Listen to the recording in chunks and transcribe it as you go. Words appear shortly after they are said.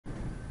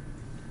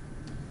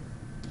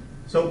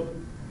So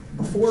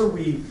before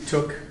we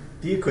took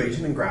the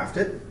equation and graphed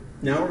it,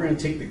 now we're going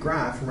to take the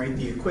graph and write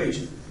the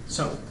equation.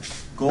 So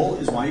goal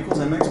is y equals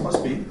mx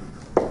plus b.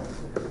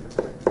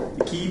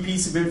 The key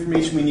piece of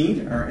information we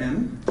need are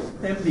m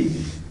and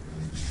b.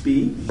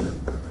 B,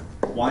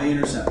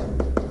 y-intercept.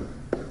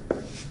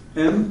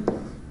 M,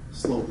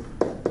 slope.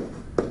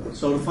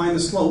 So to find the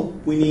slope,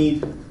 we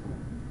need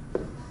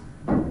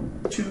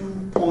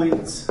 2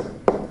 points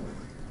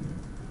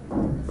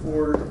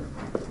for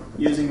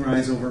using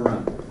rise over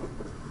run.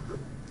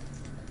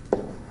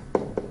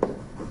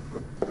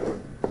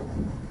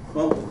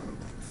 Well,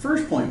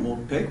 first point we'll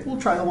pick, we'll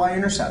try the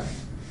y-intercept.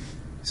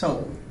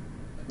 So,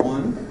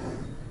 1,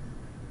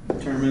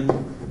 determine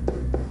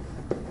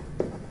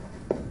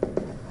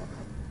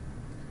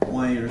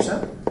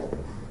y-intercept.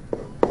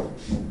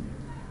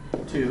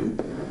 2,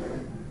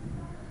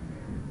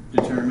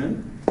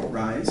 determine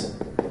rise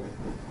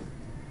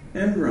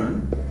and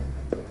run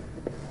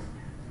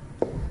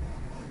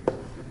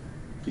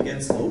to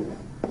get slope.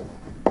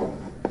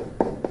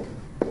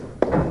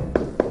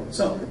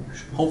 So,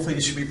 hopefully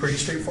this should be pretty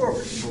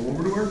straightforward. Go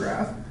over to our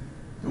graph,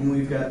 and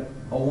we've got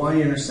a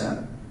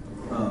y-intercept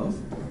of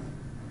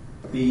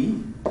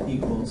b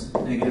equals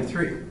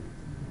 -3.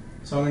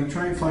 So I'm going to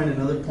try and find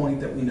another point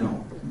that we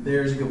know.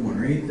 There's a good one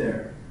right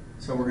there.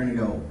 So we're going to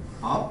go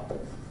up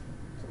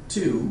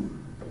 2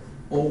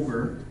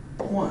 over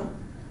 1.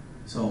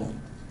 So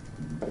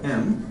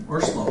m,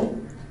 or slope,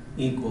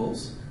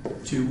 equals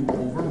 2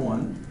 over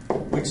 1,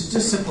 which is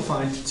just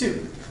simplified to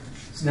 2.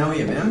 So now we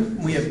have m,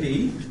 we have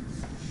b,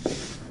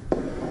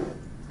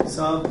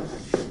 sub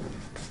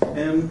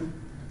m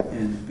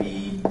and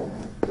b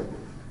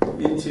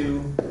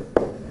into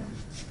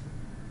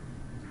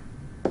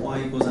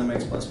y equals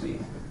mx plus b.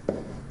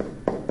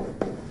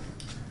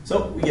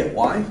 So we get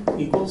y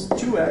equals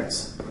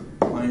 2x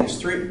minus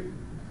 3.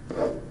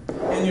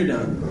 And you're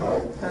done.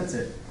 That's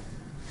it.